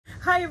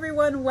Hi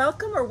everyone,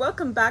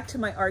 welcome back to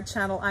my art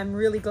channel. I'm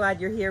really glad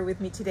you're here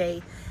with me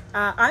today.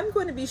 I'm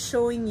going to be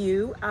showing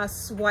you a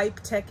swipe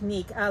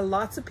technique.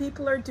 Lots of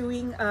people are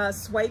doing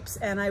swipes,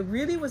 and I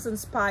really was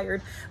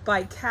inspired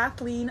by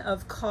Cathleen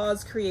of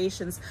Cause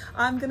Creations.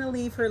 I'm going to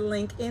leave her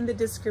link in the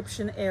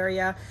description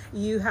area.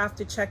 You have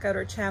to check out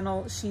her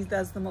channel. She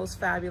does the most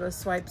fabulous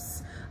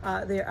swipes.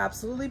 They're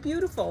absolutely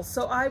beautiful.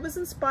 So I was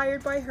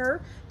inspired by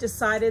her,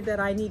 decided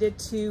that I needed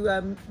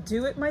to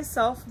do it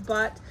myself,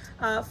 but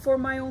for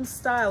my own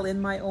style,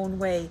 in my own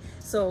way.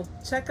 So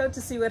check out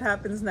to see what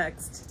happens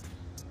next.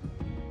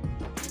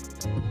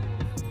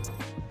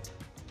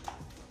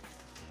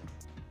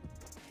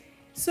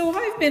 So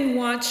I've been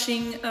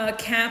watching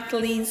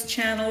Kathleen's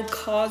channel,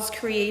 Cause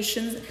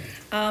Creations.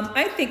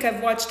 I think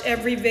I've watched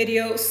every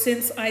video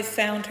since I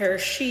found her.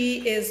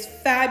 She is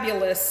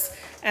fabulous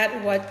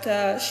at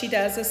what she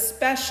does,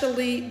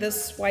 especially the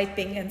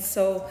swiping. And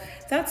so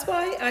that's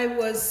why I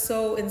was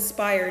so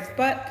inspired.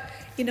 But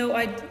you know,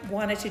 I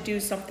wanted to do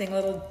something a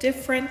little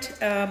different.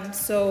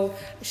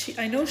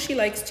 I know she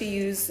likes to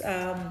use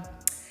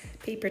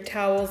paper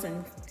towels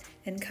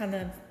and kind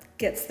of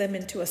gets them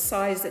into a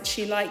size that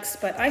she likes,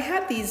 but I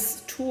had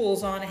these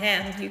tools on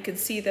hand. You can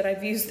see that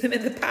I've used them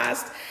in the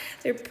past.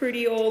 They're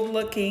pretty old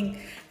looking,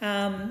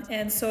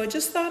 and so I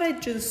just thought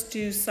I'd just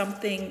do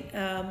something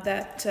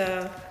that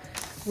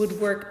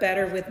would work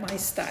better with my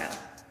style.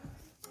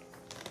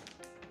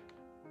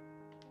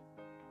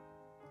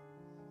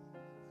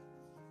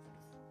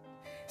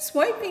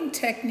 Swiping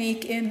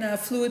technique in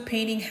fluid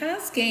painting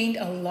has gained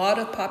a lot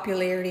of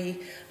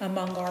popularity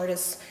among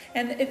artists,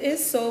 and it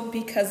is so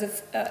because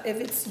of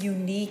its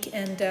unique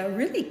and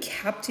really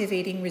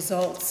captivating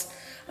results.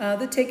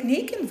 The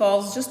technique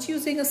involves just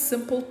using a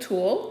simple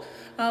tool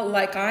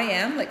like I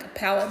am, like a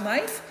palette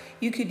knife.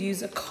 You could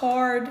use a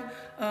card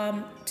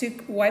to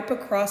wipe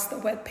across the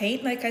wet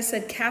paint. Like I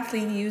said,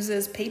 Kathleen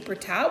uses paper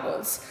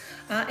towels.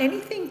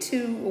 Anything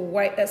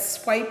to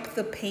swipe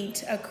the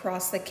paint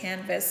across the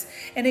canvas,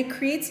 and it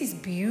creates these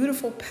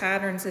beautiful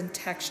patterns and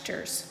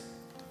textures.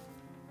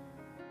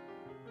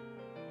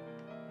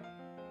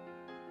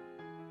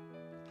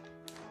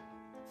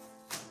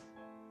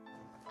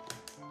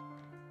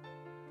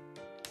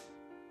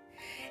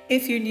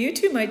 If you're new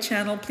to my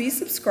channel, please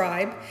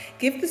subscribe,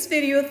 give this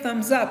video a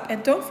thumbs up,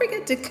 and don't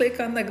forget to click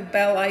on the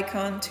bell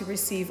icon to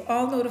receive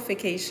all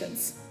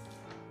notifications.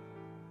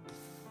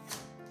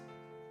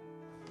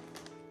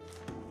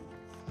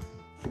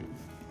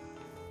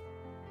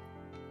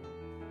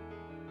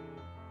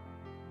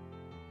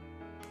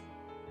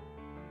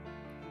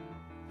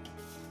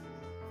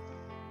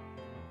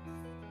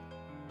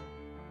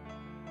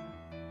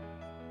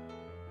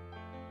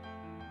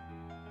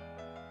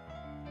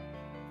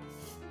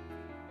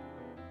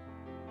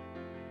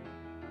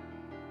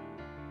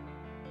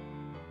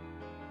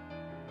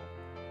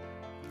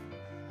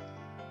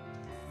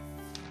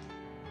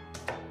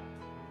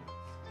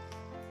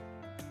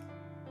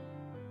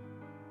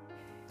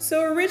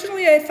 So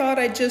originally I thought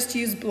I'd just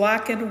use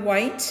black and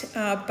white,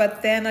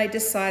 but then I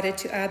decided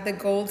to add the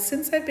gold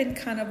since I've been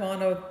kind of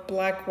on a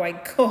black,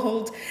 white,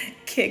 gold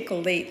kick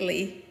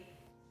lately.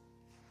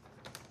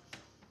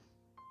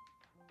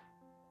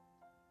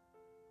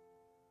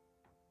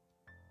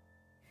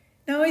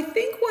 Now, I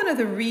think one of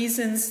the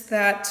reasons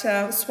that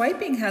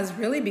swiping has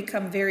really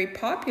become very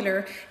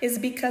popular is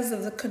because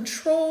of the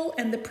control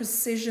and the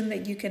precision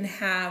that you can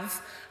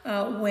have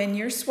when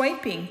you're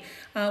swiping.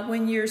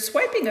 When you're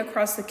swiping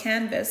across the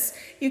canvas,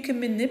 you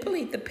can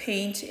manipulate the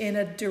paint in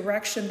a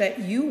direction that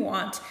you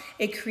want.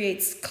 It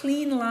creates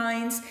clean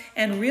lines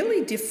and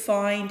really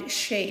defined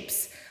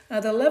shapes.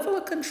 The level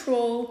of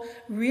control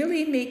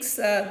really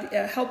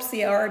helps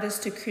the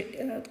artist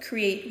to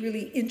create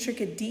really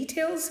intricate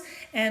details,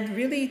 and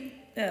really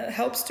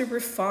helps to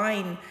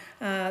refine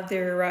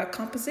their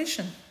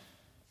composition.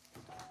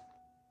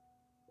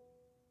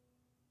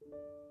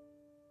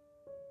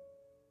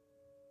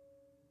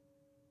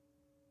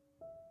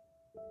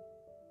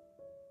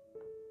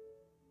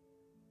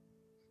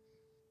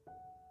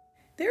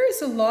 There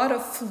is a lot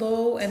of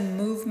flow and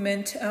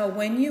movement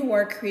when you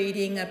are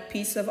creating a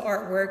piece of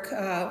artwork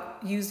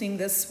using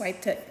this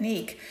swipe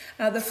technique.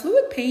 The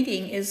fluid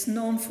painting is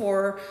known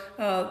for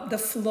the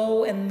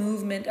flow and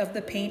movement of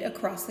the paint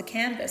across the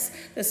canvas.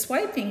 The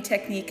swiping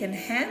technique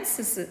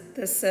enhances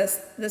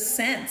the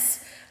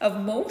sense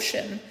of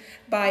motion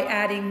by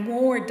adding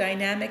more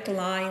dynamic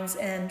lines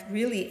and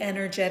really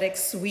energetic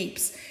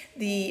sweeps.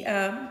 The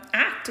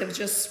act of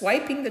just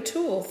swiping the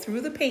tool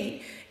through the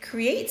paint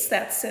creates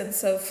that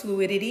sense of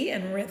fluidity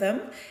and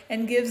rhythm,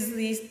 and gives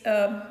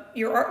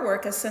your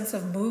artwork a sense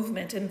of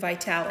movement and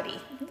vitality.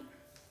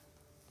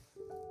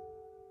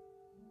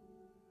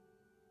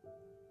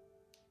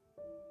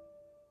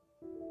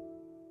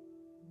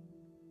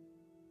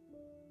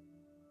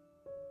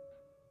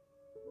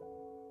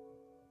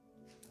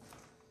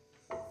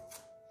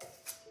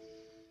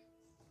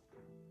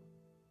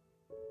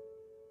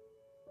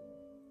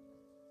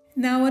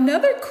 Now,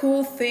 another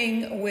cool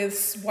thing with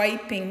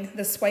swiping,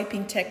 the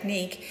swiping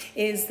technique,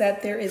 is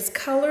that there is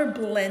color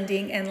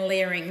blending and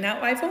layering.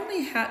 Now, I've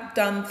only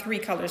done 3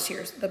 colors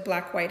here, the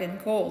black, white,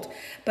 and gold.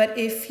 But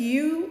if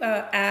you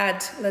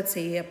add, let's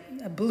say,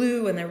 a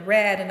blue and a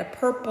red and a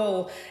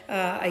purple,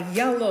 a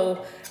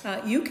yellow,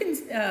 you can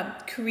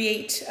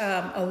create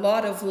a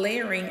lot of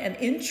layering and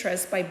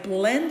interest by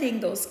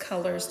blending those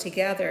colors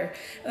together.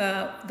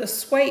 The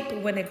swipe,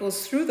 when it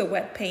goes through the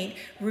wet paint,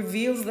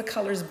 reveals the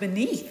colors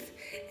beneath.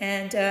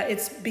 And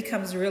it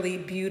becomes really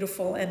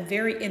beautiful and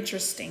very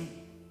interesting.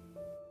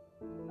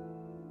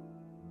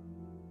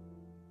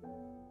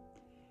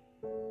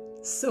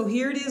 So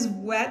here it is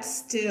wet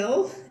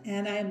still,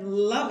 and I'm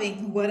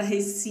loving what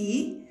I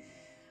see.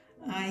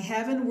 I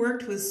haven't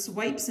worked with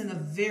swipes in a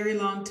very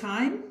long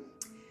time,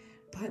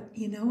 but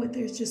you know what,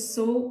 there's just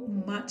so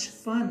much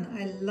fun.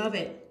 I love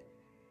it.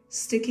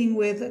 Sticking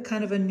with a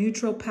kind of a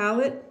neutral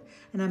palette,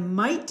 and I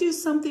might do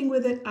something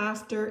with it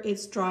after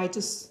it's dry.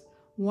 Just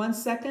 1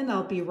 second,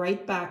 I'll be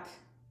right back.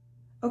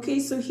 Okay,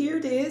 so here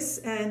it is,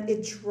 and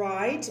it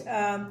dried,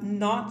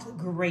 not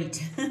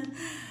great.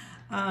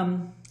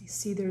 You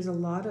see there's a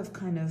lot of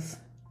kind of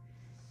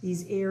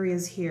these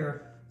areas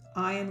here.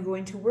 I am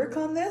going to work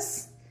on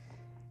this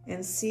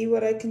and see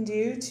what I can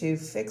do to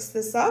fix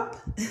this up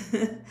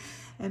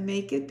and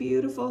make it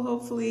beautiful,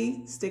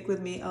 hopefully. Stick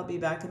with me, I'll be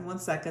back in 1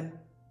 second.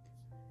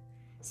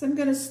 So I'm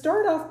gonna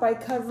start off by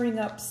covering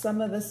up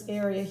some of this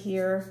area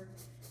here.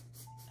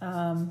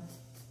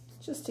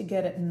 Just to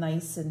get it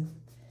nice and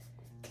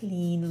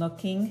clean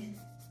looking.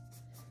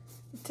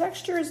 The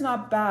texture is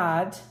not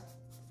bad,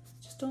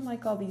 just don't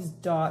like all these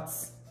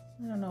dots.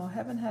 I don't know, I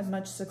haven't had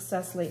much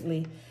success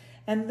lately.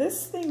 And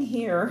this thing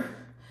here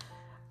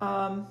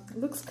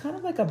looks kind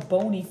of like a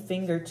bony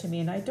finger to me,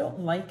 and I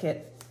don't like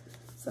it.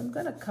 So I'm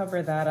gonna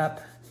cover that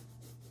up.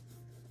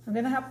 I'm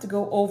gonna have to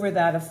go over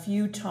that a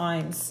few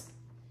times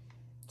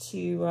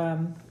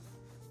to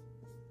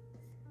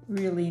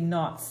really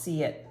not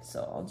see it.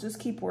 So I'll just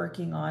keep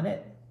working on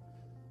it.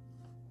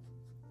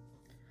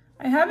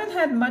 I haven't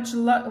had much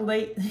luck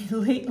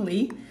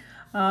lately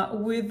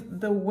with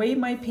the way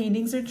my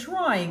paintings are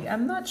drying.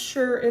 I'm not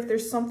sure if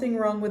there's something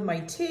wrong with my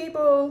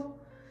table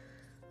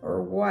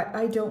or what,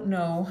 I don't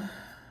know.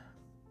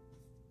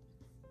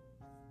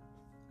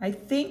 I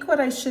think what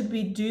I should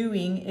be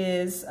doing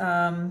is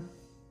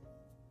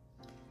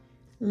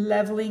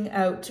leveling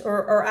out,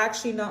 or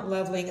actually not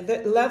leveling.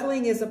 The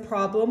leveling is a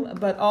problem,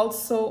 but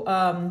also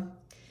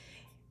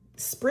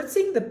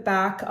spritzing the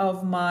back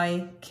of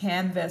my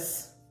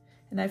canvas.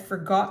 And I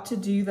forgot to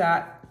do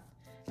that.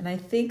 And I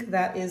think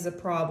that is a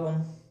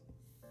problem.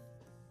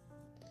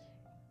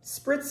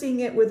 Spritzing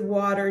it with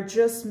water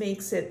just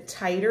makes it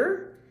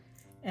tighter,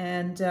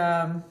 and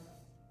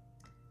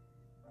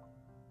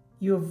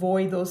you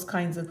avoid those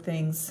kinds of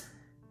things.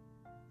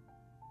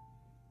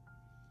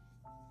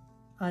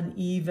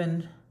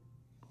 Uneven,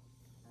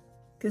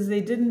 because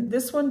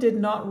this one did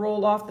not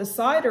roll off the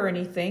side or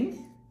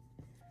anything,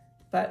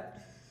 but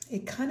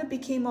it kind of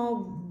became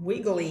all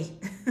wiggly.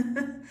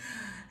 And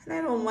I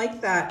don't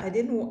like that.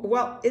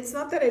 Well, it's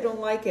not that I don't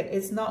like it,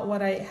 it's not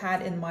what I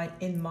had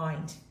in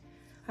mind.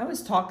 I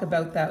always talk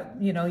about that,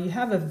 you know, you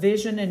have a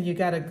vision and you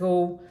gotta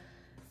go,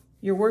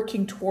 you're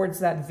working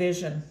towards that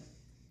vision.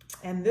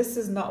 And this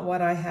is not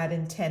what I had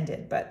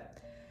intended, but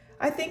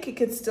I think it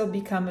could still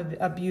become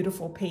a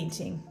beautiful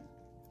painting.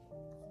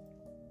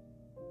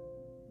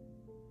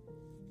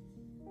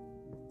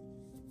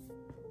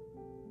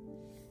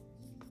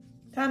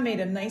 That made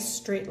a nice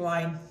straight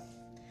line.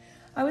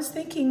 I was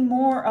thinking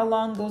more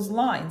along those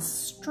lines,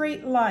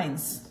 straight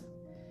lines,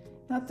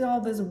 not all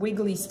this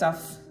wiggly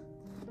stuff.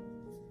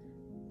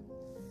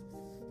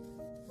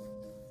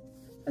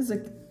 That's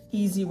an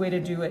easy way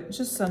to do it.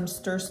 Just some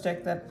stir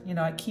stick that, you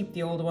know, I keep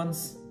the old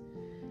ones.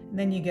 And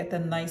then you get the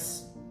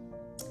nice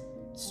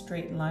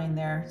straight line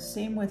there.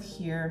 Same with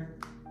here.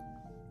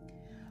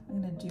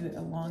 I'm gonna do it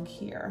along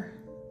here.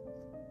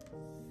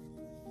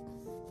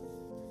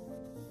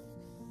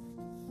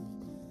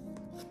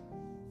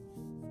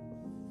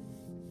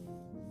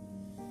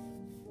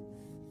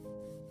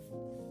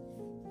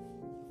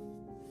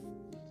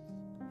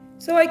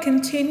 So I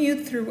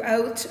continued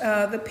throughout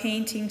the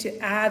painting to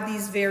add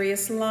these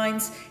various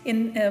lines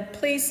in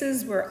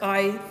places where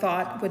I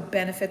thought would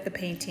benefit the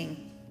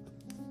painting.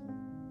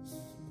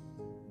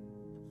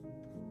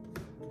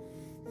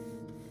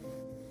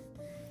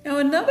 Now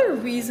another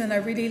reason I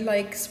really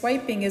like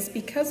swiping is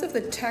because of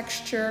the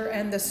texture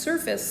and the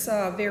surface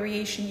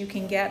variation you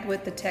can get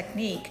with the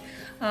technique.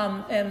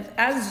 And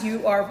as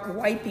you are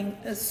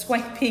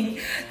swiping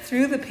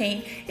through the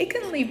paint, it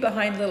can leave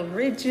behind little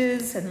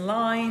ridges and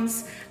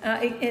lines.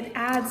 It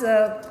adds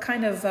a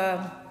kind of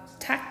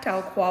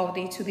tactile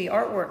quality to the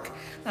artwork.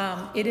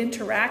 It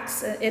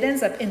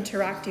ends up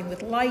interacting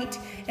with light,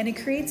 and it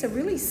creates a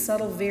really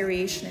subtle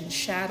variation in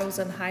shadows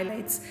and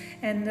highlights,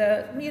 and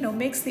you know,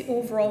 makes the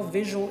overall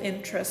visual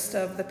interest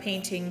of the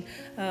painting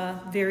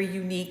very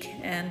unique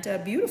and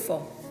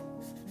beautiful.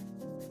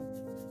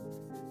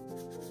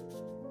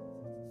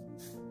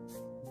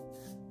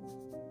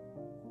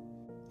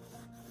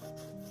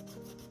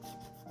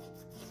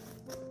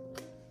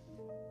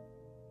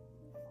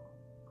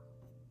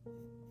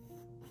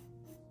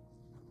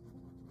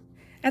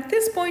 At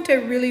this point, I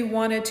really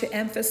wanted to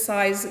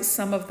emphasize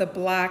some of the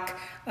black,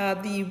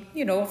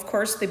 of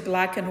course, the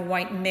black and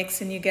white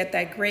mix, and you get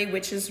that gray,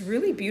 which is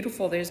really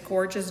beautiful. There's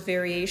gorgeous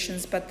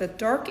variations, but the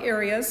dark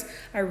areas,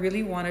 I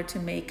really wanted to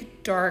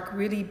make dark,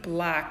 really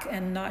black,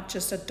 and not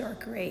just a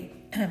dark gray.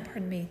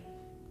 Pardon me.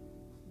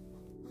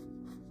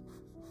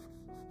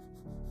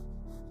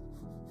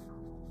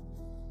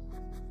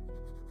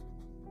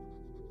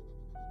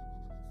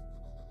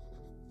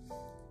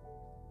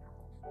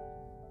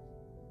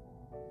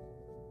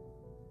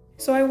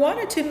 So I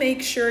wanted to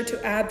make sure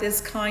to add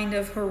this kind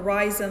of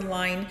horizon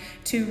line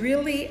to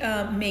really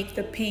make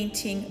the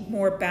painting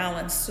more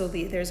balanced. So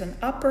there's an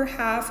upper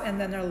half and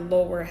then a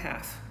lower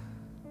half.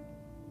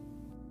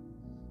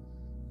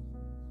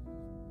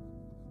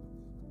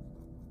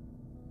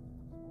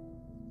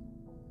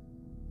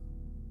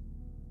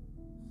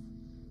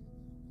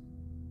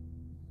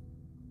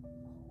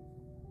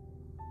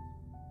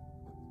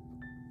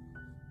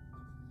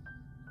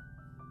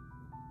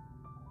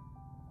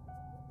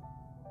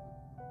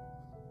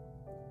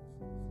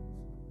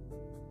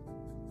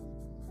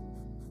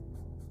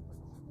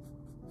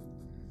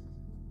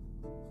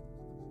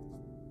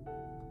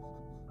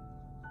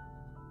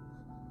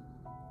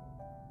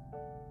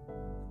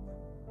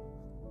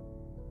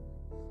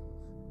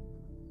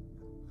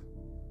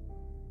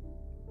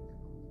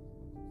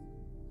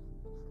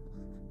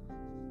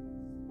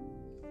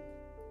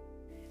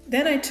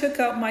 Then I took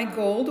out my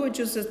gold, which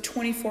is a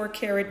 24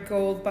 karat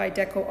gold by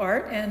Deco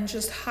Art, and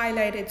just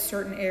highlighted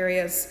certain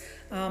areas.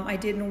 I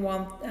didn't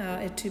want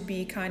it to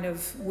be kind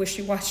of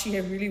wishy-washy.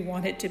 I really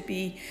want it to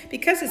be,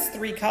 because it's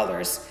 3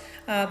 colors,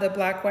 the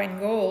black, white, and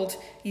gold,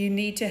 you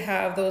need to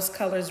have those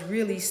colors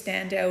really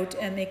stand out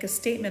and make a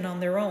statement on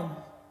their own.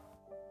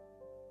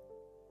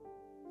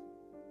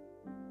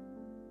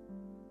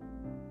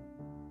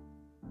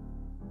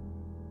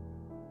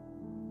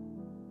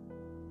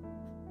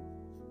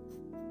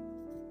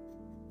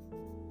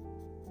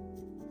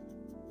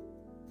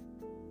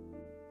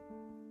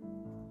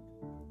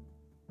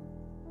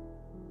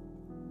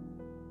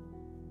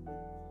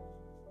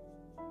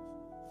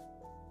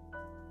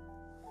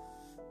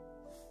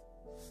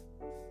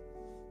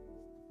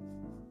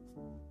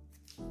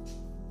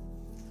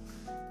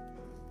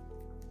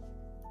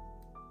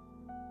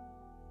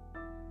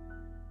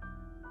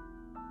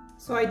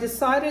 So I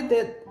decided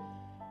that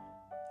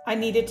I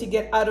needed to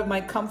get out of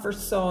my comfort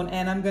zone,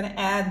 and I'm going to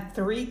add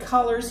 3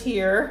 colors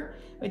here,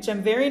 which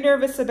I'm very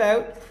nervous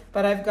about,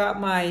 but I've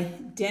got my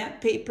damp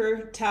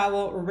paper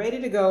towel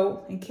ready to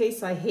go in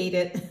case I hate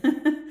it.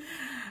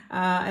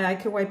 And I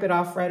can wipe it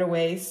off right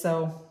away.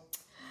 So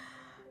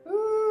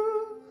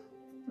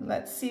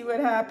let's see what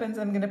happens.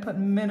 I'm going to put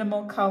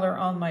minimal color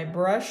on my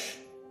brush.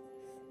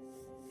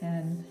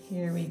 And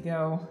here we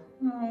go.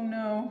 Oh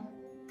no.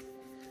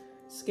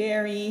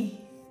 Scary.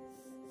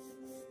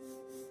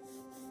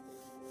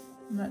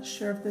 I'm not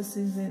sure if this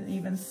is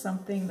even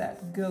something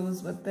that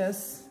goes with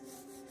this.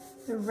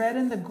 The red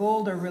and the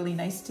gold are really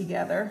nice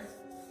together.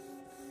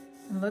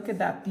 And look at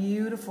that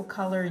beautiful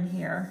color in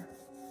here.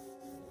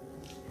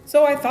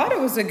 So I thought it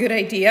was a good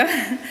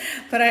idea,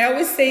 but I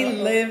always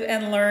say live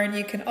and learn.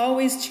 You can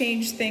always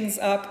change things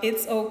up.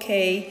 It's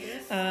okay.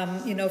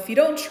 If you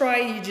don't try,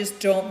 you just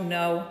don't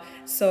know.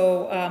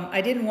 So I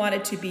didn't want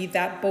it to be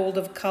that bold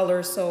of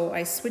color, so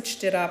I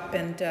switched it up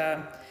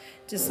and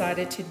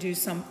decided to do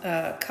some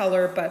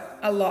color, but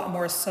a lot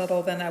more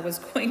subtle than I was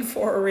going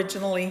for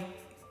originally.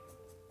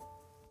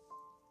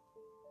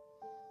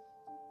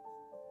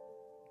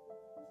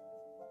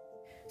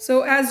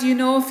 So as you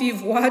know, if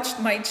you've watched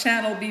my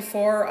channel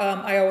before,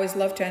 I always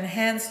love to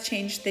enhance,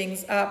 change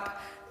things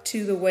up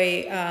to the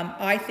way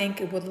I think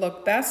it would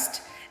look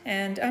best.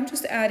 And I'm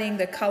just adding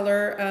the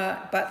color,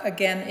 but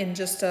again, in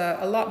just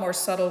a lot more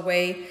subtle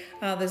way.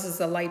 This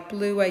is a light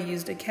blue. I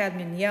used a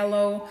cadmium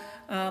yellow,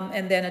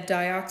 and then a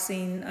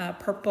dioxine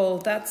purple.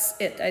 That's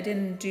it. I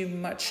didn't do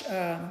much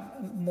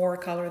more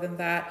color than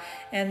that.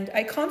 And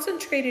I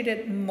concentrated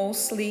it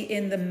mostly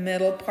in the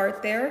middle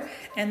part there,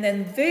 and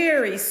then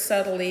very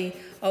subtly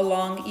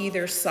along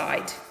either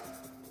side.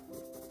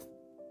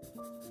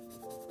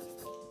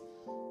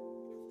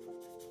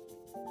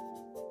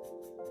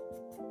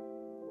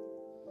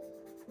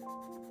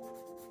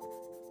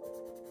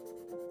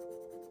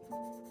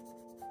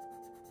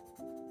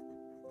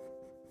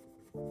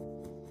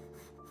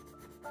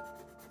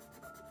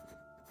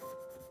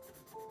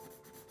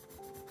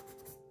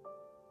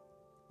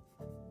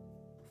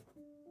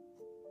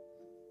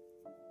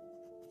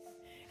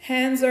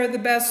 Hands are the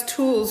best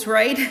tools,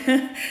 right?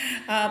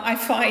 I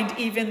find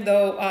even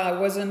though I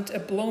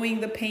wasn't blowing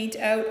the paint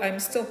out, I'm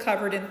still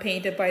covered in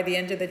paint by the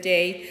end of the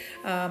day.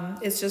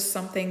 It's just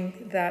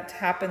something that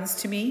happens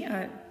to me.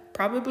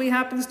 Probably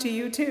happens to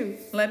you too.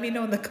 Let me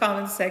know in the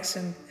comments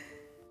section.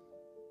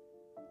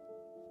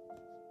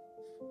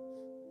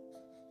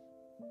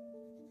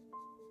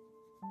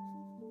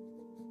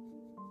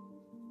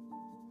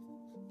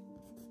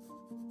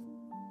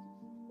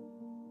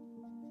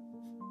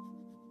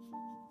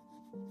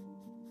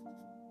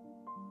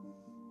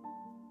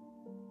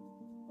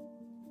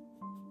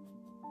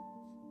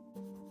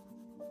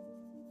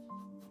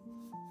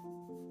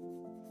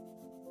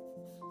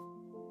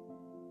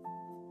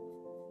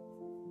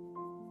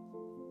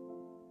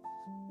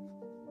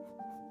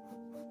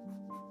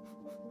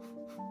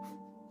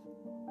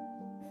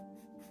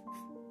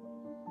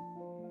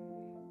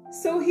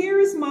 So here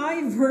is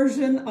my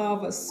version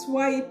of a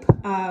swipe.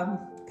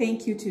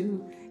 Thank you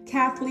to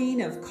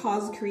Cathleen of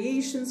Cause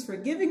Creations for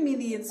giving me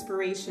the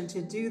inspiration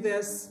to do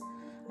this.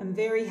 I'm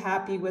very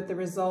happy with the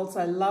results.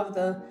 I love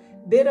the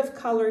bit of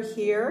color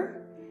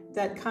here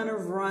that kind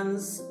of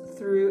runs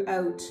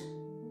throughout.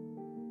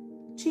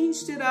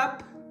 Changed it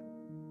up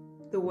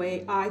the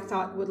way I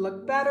thought would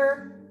look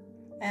better.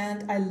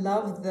 And I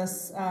love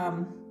this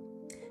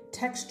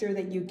texture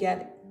that you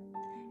get.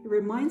 It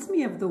reminds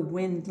me of the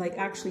wind, like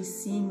actually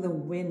seeing the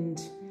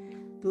wind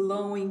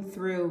blowing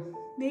through.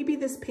 Maybe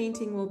this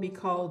painting will be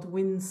called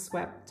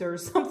Windswept or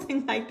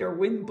something like, or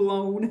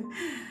Windblown,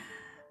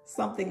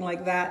 something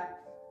like that.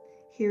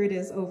 Here it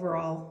is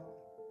overall.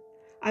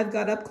 I've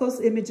got up close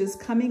images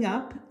coming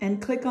up,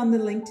 and click on the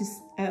link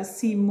to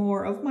see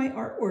more of my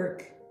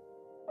artwork.